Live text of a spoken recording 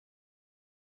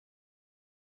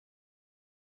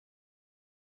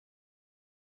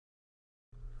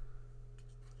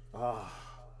Ah,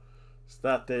 it's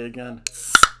that day again.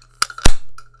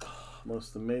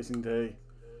 Most amazing day.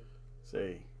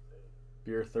 Say,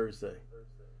 Beer Thursday.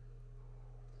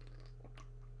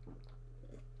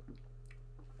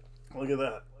 Look at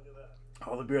that.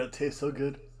 All the beer that tastes so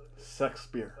good. Sex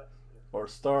beer. Or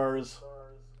stars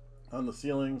on the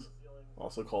ceilings.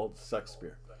 Also called sex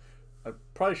beer. I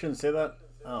probably shouldn't say that.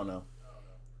 I don't know.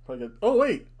 Probably good. Oh,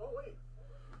 wait.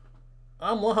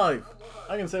 I'm live.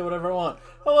 I can say whatever I want.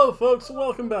 Hello, folks.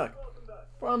 Welcome back.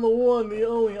 I'm the one, the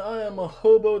only. I am a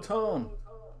Hobo Tom.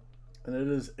 And it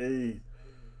is a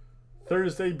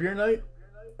Thursday beer night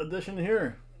edition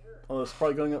here. Although it's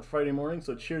probably going up Friday morning,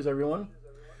 so cheers, everyone.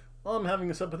 While I'm having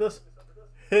us up with this,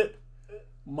 hit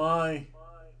my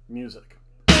music.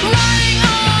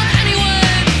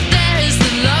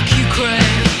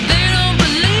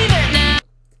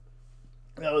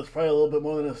 That was probably a little bit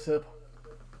more than a sip.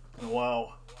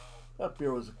 Wow, that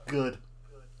beer was good.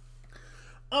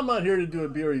 I'm not here to do a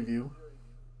beer review,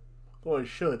 though I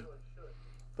should.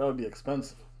 That would be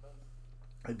expensive.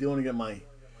 I do want to get my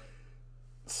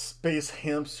Space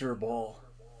Hamster Ball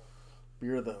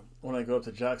beer though when I go up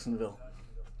to Jacksonville.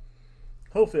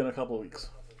 Hopefully in a couple of weeks.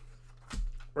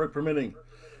 Work permitting.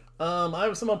 I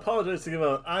have some apologies to give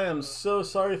out. I am so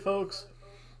sorry, folks.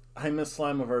 I missed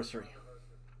Slammiversary.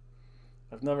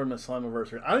 I've never missed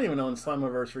Slammiversary. I don't even know when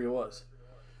Slammiversary was.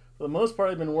 For the most part,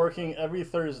 I've been working every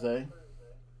Thursday.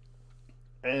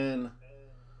 And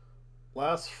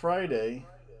last Friday,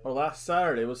 or last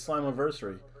Saturday, was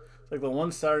Slammiversary. It's like the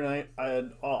one Saturday night I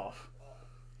had off.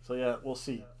 So yeah, we'll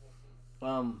see.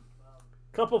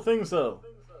 Couple things though.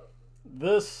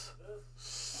 This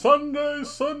Sunday,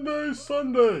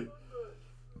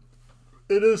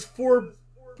 it is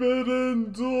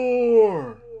Forbidden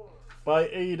Door by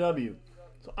AEW.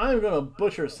 So I'm going to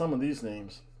butcher some of these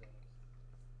names.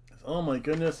 Oh my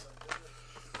goodness.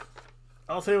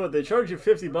 I'll tell you what, they charge you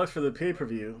 $50 for the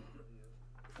pay-per-view.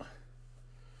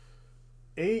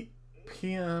 8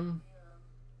 p.m.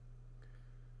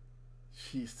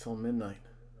 Jeez, till midnight.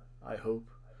 I hope.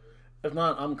 If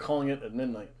not, I'm calling it at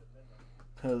midnight.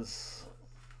 Because,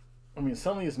 I mean,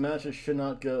 some of these matches should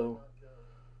not go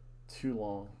too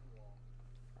long.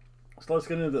 So let's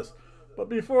get into this. But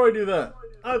before I do that,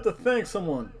 I have to thank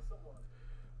someone.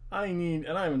 And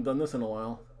I haven't done this in a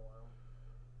while.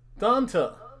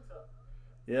 Donta.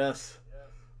 Yes.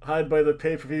 I'd buy the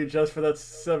pay-per-view just for that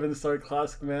 7-star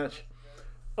classic match.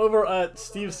 Over at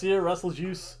Steve Sear, Wrestle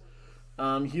Juice,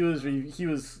 he was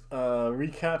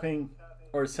recapping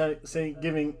or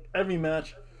giving every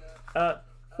match at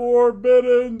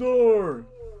Forbidden Door.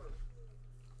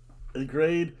 A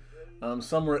grade.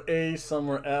 Some were A's, some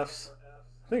were F's.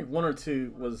 I think 1 or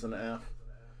 2 was an F.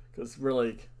 Because we're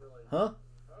like, huh?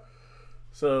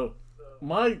 So,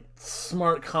 my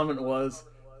smart comment was,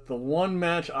 the one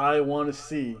match I want to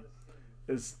see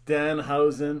is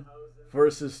Danhausen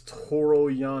versus Toru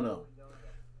Yano.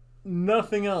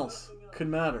 Nothing else could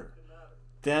matter.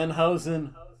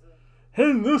 Danhausen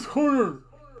in this corner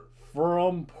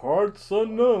from parts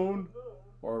unknown,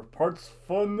 or parts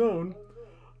fun known,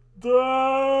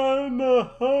 Danhausen.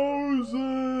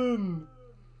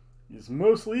 He's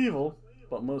mostly evil,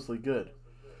 but mostly good.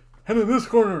 And in this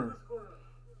corner,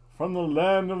 from the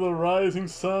land of the rising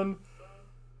sun,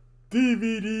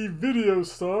 DVD video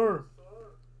star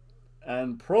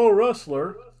and pro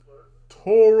wrestler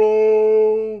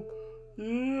Toru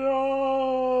Yano.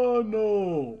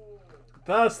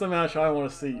 That's the match I want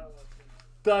to see.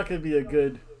 That could be a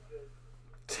good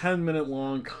 10-minute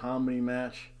long comedy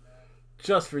match.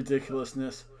 Just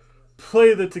ridiculousness.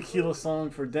 Play the tequila song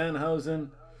for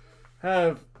Danhausen.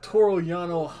 Have Toru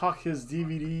Yano hawk his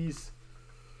DVDs.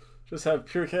 Just have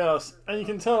pure chaos. And you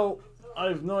can tell I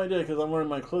have no idea because I'm wearing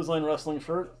my Clothesline Wrestling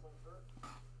shirt.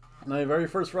 My very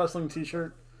first wrestling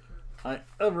t-shirt I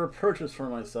ever purchased for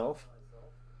myself.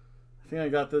 I think I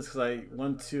got this because I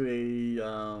went to a,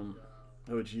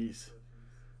 oh geez,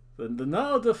 the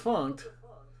now defunct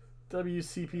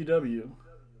WCPW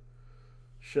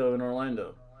show in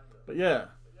Orlando. But yeah,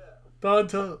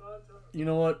 Donta, you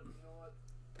know what?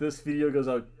 This video goes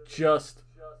out just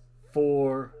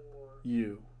for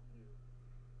you.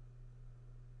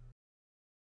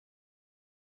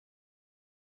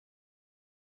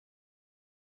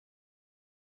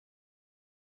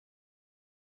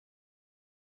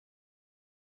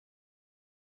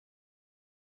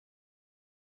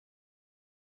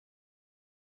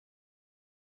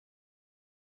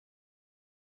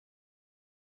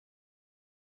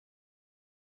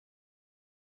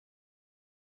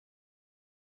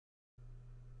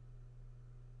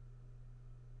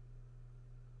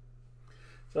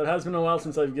 So it has been a while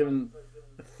since I've given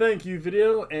thank you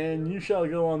video, and you shall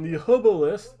go on the Hobo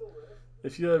list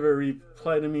if you ever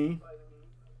reply to me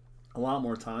a lot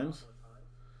more times.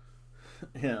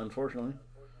 Yeah, unfortunately.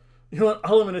 You know what?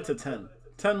 I'll limit it to 10.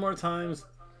 10 more times,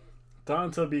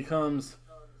 Donta becomes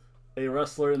a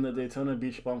wrestler in the Daytona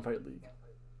Beach Bonfight League.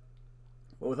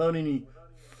 But without any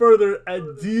further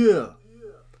ado,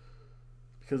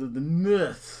 because of the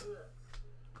myths,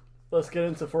 let's get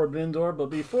into Forbidden Door. But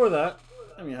before that,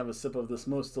 let me have a sip of this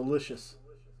most delicious,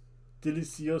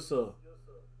 delicioso,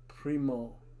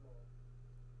 primo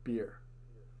beer.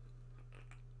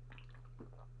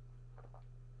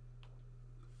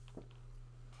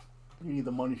 You need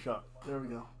the money shot. There we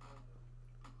go.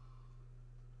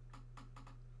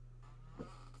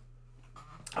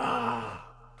 Ah,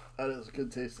 that is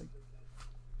good tasting.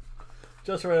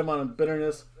 Just the right amount of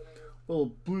bitterness. A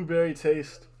little blueberry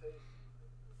taste.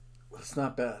 It's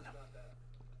not bad.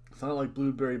 It's not like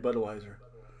blueberry Budweiser.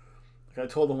 Like I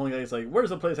told the one guy, he's like,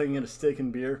 where's the place I can get a steak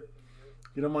and beer?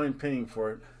 You don't mind paying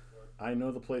for it. I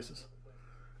know the places.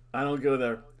 I don't go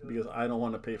there because I don't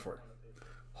want to pay for it.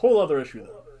 Whole other issue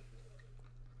though.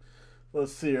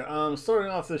 Let's see here.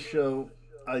 Starting off this show,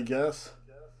 I guess.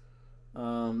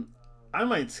 I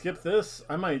might skip this.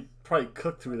 I might probably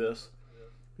cook through this.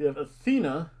 We have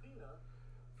Athena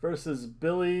versus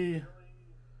Billy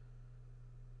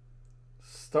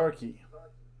Starkey,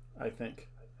 I think.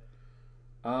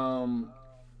 I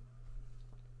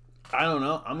don't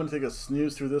know. I'm going to take a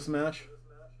snooze through this match.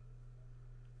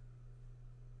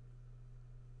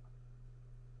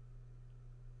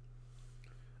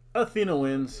 Athena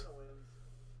wins.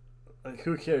 Like,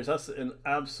 who cares? That's an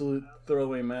absolute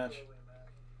throwaway match.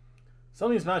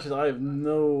 Some of these matches, I have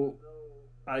no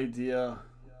idea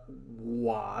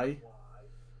why.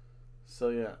 So,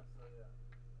 yeah.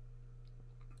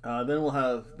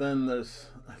 Then there's,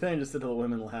 I think I just did the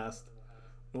women last.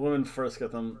 The women first,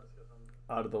 get them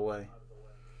out of the way.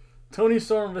 Toni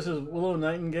Storm versus Willow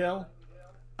Nightingale.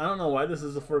 I don't know why this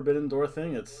is a Forbidden Door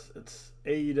thing. It's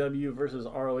AEW versus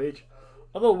ROH.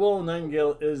 Although Willow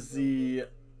Nightingale is the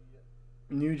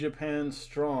New Japan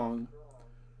Strong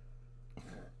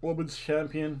Women's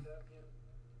Champion.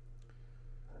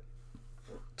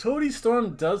 Toni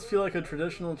Storm does feel like a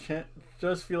transitional champion.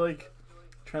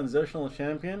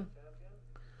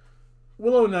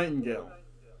 Willow Nightingale.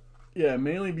 Yeah,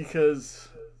 mainly because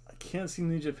I can't see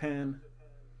New Japan.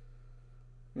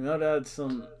 You know, that adds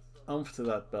some oomph to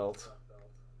that belt.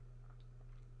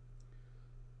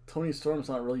 Toni Storm's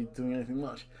not really doing anything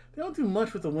much. They don't do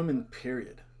much with the women,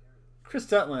 period. Chris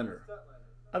Statlander.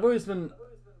 I've always been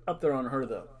up there on her,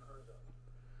 though.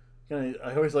 I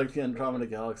always liked the Andromeda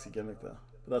Galaxy gimmick, though.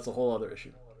 But that's a whole other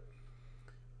issue.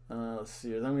 Let's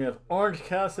see. Then we have Orange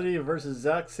Cassidy versus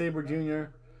Zack Sabre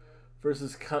Jr.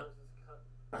 versus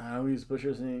I always butcher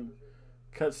his name.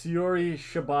 Katsuyori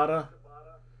Shibata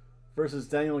versus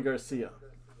Daniel Garcia.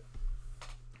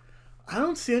 I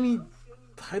don't see any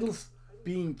titles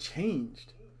being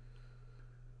changed.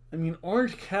 I mean,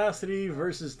 Orange Cassidy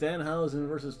versus Danhausen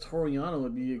versus Toru Yano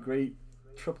would be a great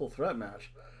triple threat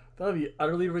match. That would be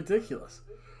utterly ridiculous.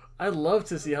 I'd love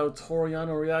to see how Toru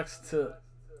Yano reacts to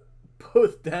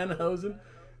both Danhausen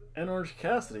and Orange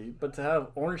Cassidy, but to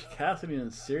have Orange Cassidy in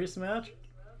a serious match,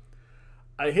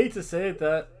 I hate to say it,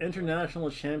 that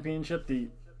International Championship, the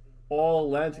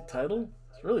All-Atlantic title,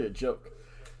 it's really a joke.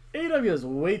 AEW has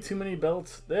way too many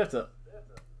belts. They have to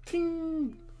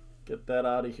get that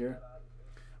out of here.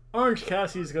 Orange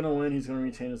Cassidy's going to win. He's going to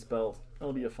retain his belt.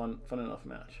 It'll be a fun enough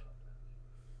match.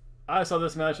 I saw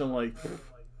this match and I'm like,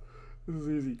 this is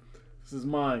easy. This is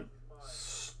my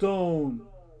stone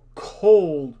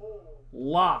cold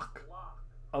lock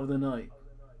of the night.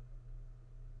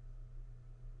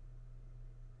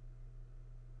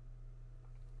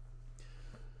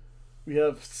 We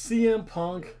have CM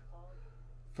Punk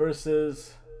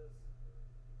versus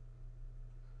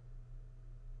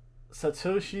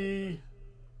Satoshi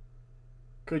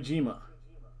Kojima.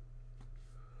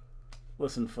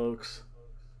 Listen, folks.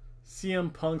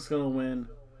 CM Punk's going to win.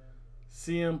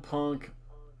 CM Punk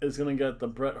is going to get the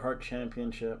Bret Hart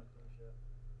Championship.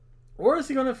 Or is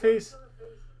he going to face...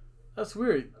 That's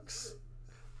weird.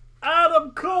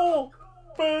 Adam Cole,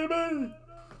 baby!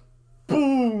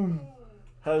 Boom!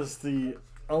 Has the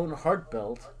Owen Hart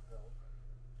belt.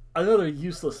 Another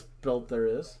useless belt there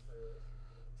is.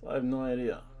 So I have no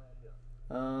idea.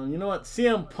 You know what?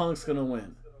 CM Punk's going to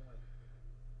win.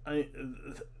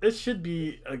 It should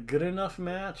be a good enough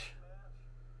match.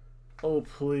 Oh,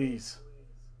 please.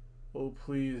 Oh,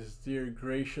 please, dear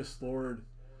gracious Lord,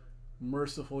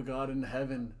 merciful God in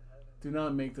heaven, do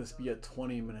not make this be a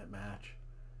 20-minute match.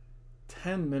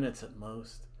 10 minutes at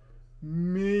most.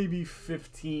 maybe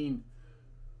 15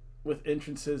 with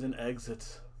entrances and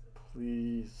exits.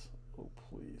 Please. Oh,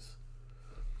 please.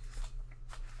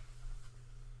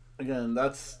 Again,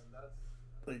 that's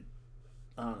like,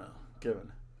 I don't know,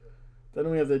 given. Then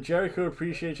we have the Jericho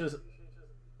Appreciation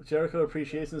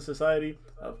Society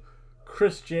of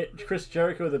Chris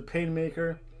Jericho, the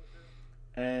Painmaker,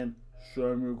 and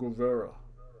Sammy Guevara.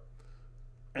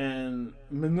 And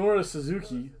Minoru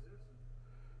Suzuki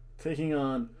taking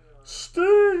on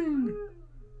Sting,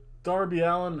 Darby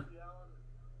Allin,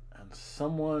 and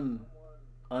someone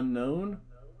unknown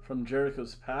from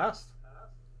Jericho's past.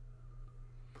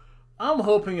 I'm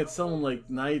hoping it's someone like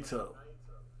Naito.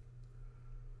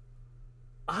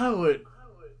 I would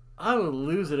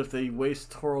lose it if they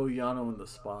waste Toru Yano in the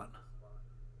spot.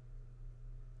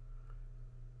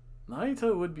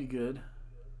 Naito would be good.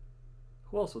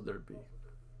 Who else would there be?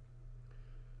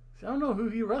 See, I don't know who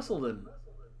he wrestled in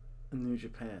New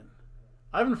Japan.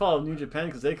 I haven't followed New Japan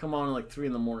because they come on at like 3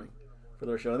 in the morning for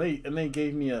their show, and they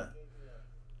gave me a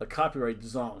copyright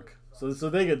zonk, so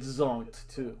they get zonked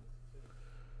too.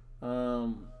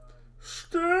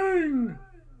 Sting,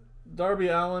 Darby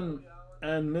Allin,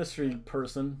 and Mystery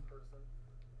Person.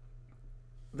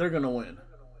 They're gonna win.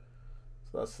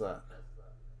 So that's that.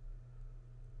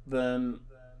 Then,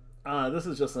 this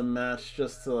is just a match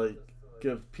just to like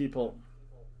give people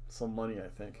some money. I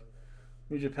think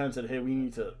New Japan said, "Hey, you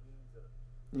need to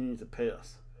pay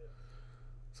us."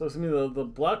 So it's gonna be the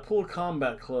Blackpool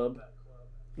Combat Club,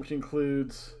 which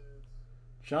includes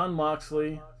Jon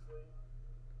Moxley,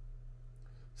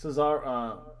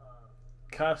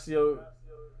 Cassio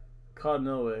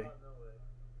Codnoe.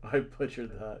 I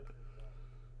butchered that.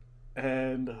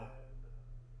 And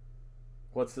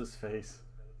what's his face?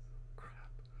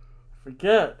 Crap.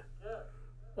 Forget.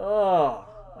 Oh,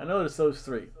 I noticed those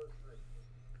three.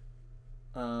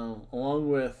 Along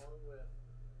with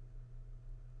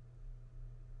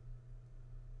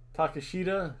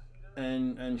Takeshita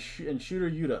and Shooter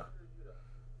Yuta.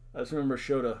 I just remember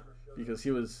Shota because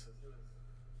he was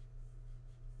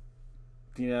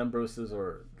Dean Ambrose's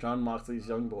or Jon Moxley's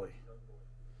young boy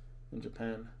in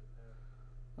Japan.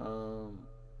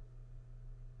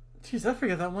 Jeez, I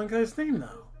forget that one guy's name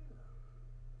now.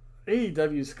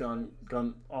 AEW's gone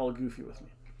all goofy with me.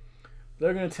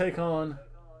 They're going to take on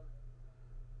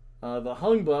the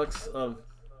Hung Bucks of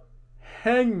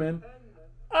Hangman,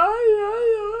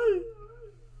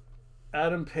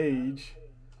 Adam Page,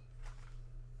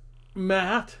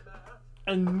 Matt,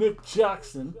 and Nick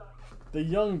Jackson, the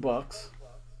Young Bucks,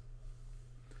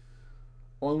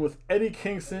 along with Eddie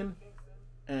Kingston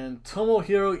and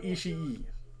Tomohiro Ishii.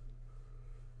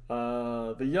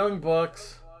 The Young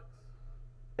Bucks,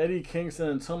 Eddie Kingston,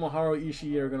 and Tomohiro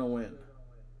Ishii are going to win.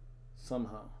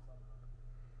 Somehow.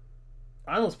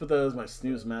 I almost put that as my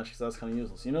snooze match because that's kind of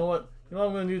useless. You know what? You know what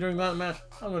I'm going to do during that match?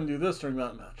 I'm going to do this during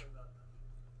that match.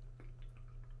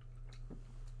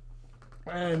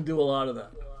 And do a lot of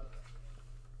that.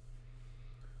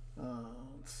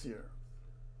 Let's see here.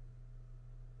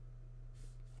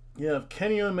 You have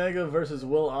Kenny Omega versus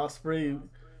Will Ospreay.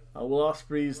 Will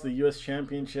Ospreay's the U.S.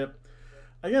 Championship.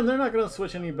 Again, they're not going to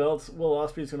switch any belts. Will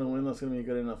Ospreay's going to win. That's going to be a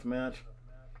good enough match.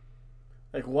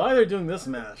 Like, why they're doing this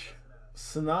match?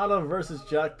 Sonata versus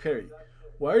Jack Perry.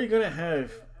 Why are you going to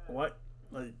have... Why?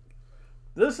 Like,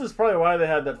 this is probably why they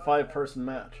had that 5-person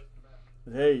match.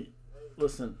 Hey,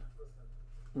 listen.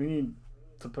 We need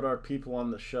to put our people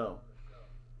on the show.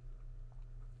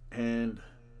 And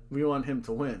we want him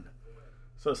to win.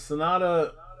 So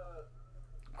Sonata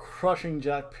crushing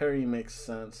Jack Perry makes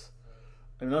sense.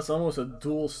 I mean, that's almost a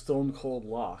dual Stone Cold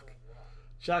lock.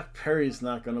 Jack Perry's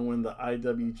not going to win the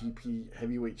IWGP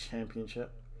Heavyweight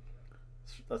Championship.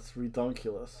 That's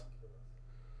redonkulous.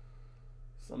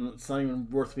 It's not even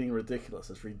worth being ridiculous.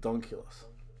 It's redonkulous.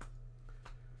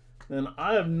 Then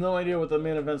I have no idea what the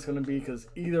main event's going to be because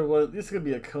either one, this could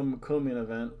be a co-main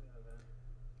event.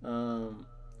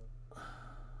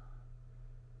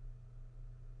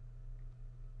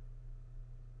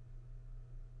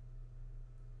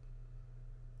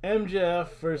 MJF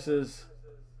versus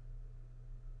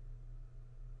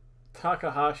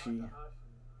Takahashi.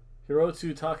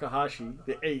 Hiroto Takahashi,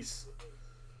 the ace.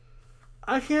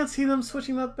 I can't see them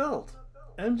switching that belt.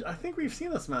 And I think we've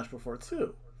seen this match before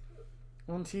too.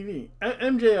 On TV.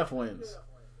 MJF wins.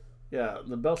 Yeah,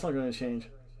 the belt's not going to change.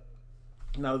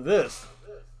 Now this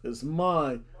is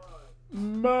my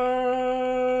match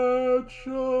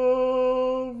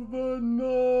of the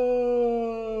night.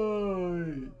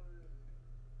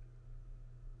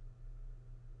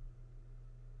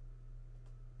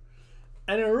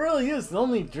 And it really is the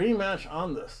only dream match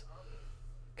on this.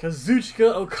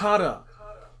 Kazuchika Okada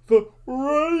the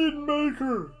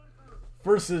Rainmaker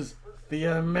versus the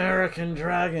American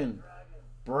Dragon,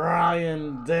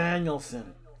 Bryan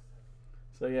Danielson.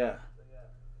 So yeah,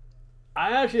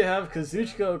 I actually have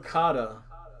Kazuchika Okada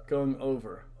going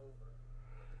over.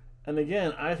 And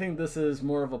again, I think this is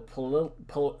more of a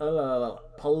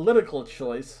political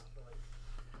choice.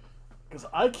 Because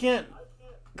I can't...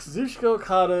 Kazuchika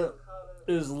Okada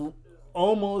is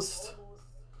almost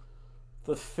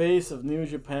the face of New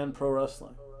Japan Pro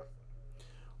Wrestling.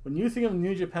 When you think of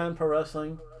New Japan Pro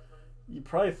Wrestling, you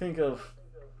probably think of...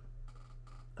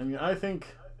 I think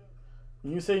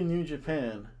when you say New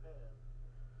Japan,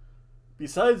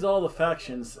 besides all the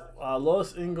factions,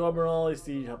 Los Ingobernables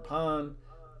de Japan,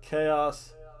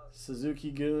 Chaos,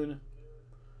 Suzuki-gun,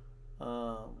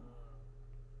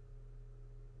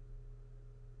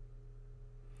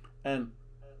 and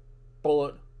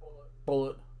Bullet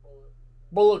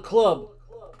Club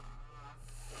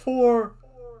for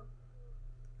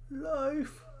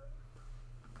life,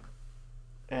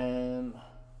 and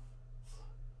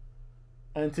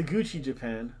Taguchi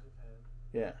Japan,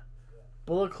 yeah,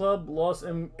 Bullet Club, Los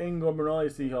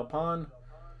Ingobernables de Japan,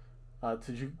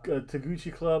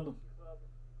 Taguchi Club,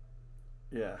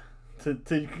 yeah,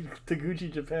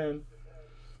 Taguchi Japan,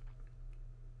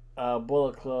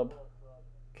 Bullet Club,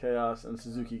 Chaos, and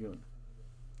Suzuki-gun.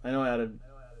 I know I added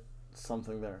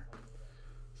something there.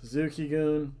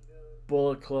 Suzuki-gun,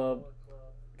 Bullet Club,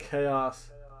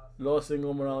 Chaos, Los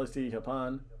Ingobernables de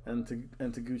Japan, and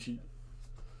Taguchi's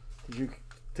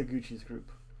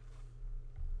group.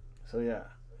 So yeah,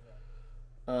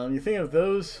 you think of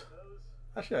those.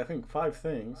 Actually, I think 5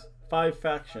 things, 5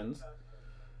 factions,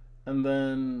 and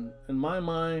then in my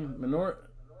mind,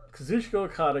 Kazuchika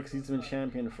Okada, because he's been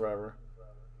champion forever.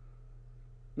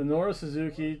 Minoru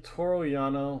Suzuki, Toru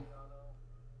Yano.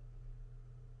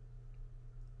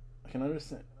 I can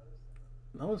understand.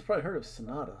 No one's probably heard of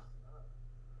Sonata.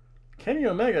 Kenny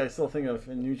Omega, I still think of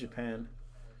in New Japan.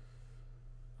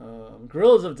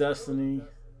 Guerrillas of Destiny,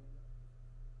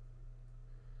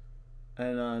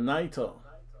 and Naito.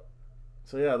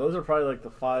 So yeah, those are probably like the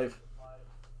five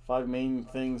main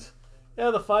things.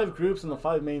 Yeah, the 5 groups and the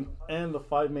 5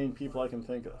 main people I can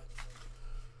think of.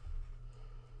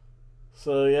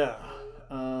 So yeah,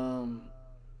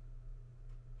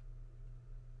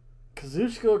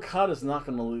 Kazuchika Okada's not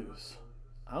going to lose.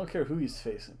 I don't care who he's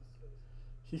facing.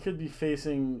 He could be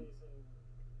facing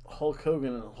Hulk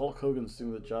Hogan, and Hulk Hogan's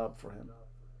doing the job for him.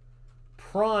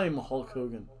 Prime Hulk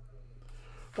Hogan.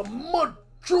 The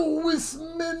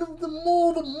machoest man of them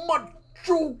all, the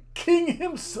Macho King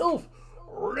himself,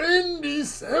 Randy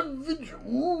Savage.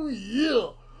 Oh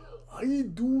yeah, I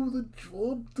do the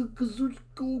job to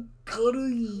Kazuchika Okada,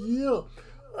 yeah.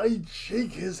 I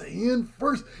shake his hand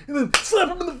first and then slap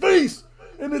him in the face,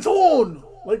 and it's on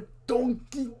like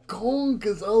Donkey Kong,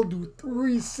 because I'll do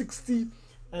 360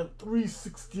 and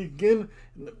 360 again,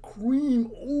 and the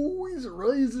cream always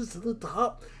rises to the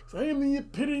top, because I am the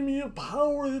epitome of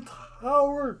power, the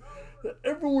power that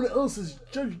everyone else is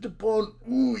judged upon.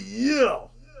 Ooh yeah.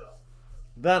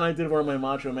 That I did wear my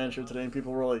Macho Man shirt today, and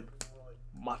people were like,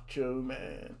 Macho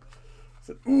Man. I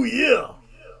said, ooh yeah.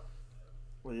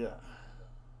 Well yeah.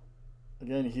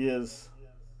 Again, he is.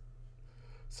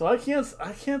 So I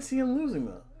can't see him losing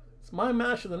though. It's my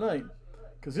match of the night.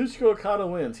 Kazuchika Okada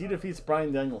wins. He defeats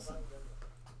Bryan Danielson.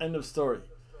 End of story.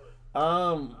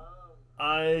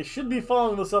 I should be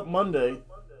following this up Monday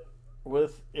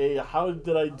with a how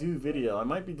did I do video. I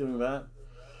might be doing that.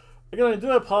 Again, I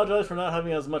do apologize for not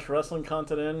having as much wrestling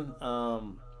content in.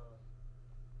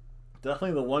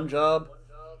 Definitely the one job.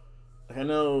 Like I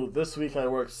know this week I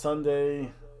worked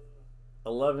Sunday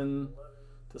 11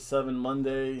 to 7,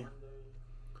 Monday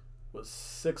was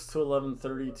 6 to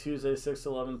 11:30, Tuesday 6 to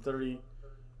 11:30,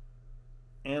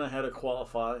 and I had to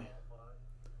qualify.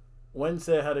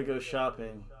 Wednesday I had to go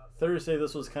shopping. Thursday,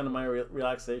 this was kind of my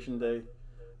relaxation day.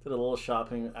 Did a little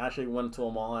shopping. Actually went to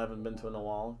a mall I haven't been to in a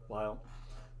while.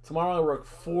 Tomorrow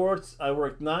I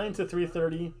work 9 to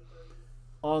 3:30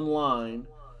 online,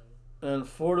 and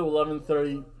 4 to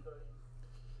 11:30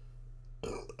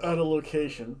 at a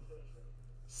location.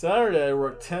 Saturday I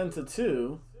work 10 to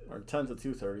 2 or 10 to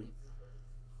 2:30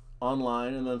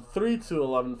 online, and then 3 to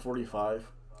 11:45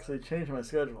 because I changed my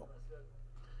schedule.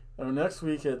 And next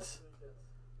week it's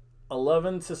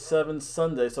 11 to 7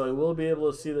 Sunday, so I will be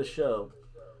able to see the show,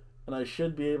 and I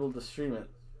should be able to stream it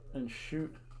and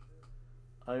shoot.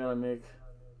 I gotta make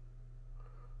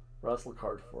wrestle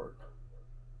card for it.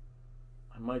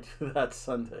 I might do that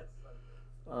Sunday.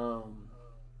 I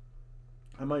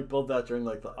might build that during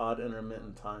like the odd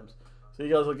intermittent times, so you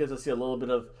guys will get to see a little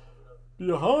bit of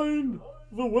behind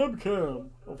the webcam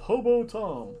of Hobo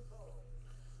Tom.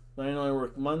 Then I know I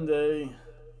work Monday,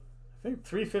 I think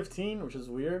 3:15, which is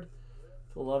weird,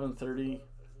 to 11:30.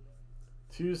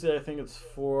 Tuesday, I think it's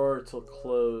 4 till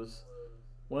close.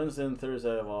 Wednesday and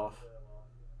Thursday I have off.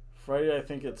 Friday, I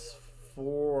think it's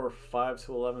 4 or 5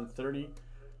 to 11:30.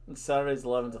 And Saturday's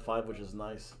 11 to 5, which is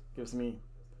nice. Gives me...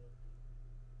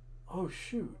 Oh,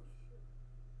 shoot.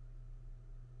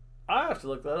 I have to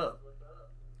look that up.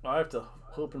 I have to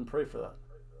hope and pray for that.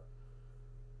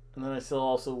 And then I still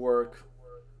also work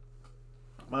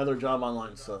my other job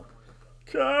online, so...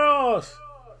 Chaos!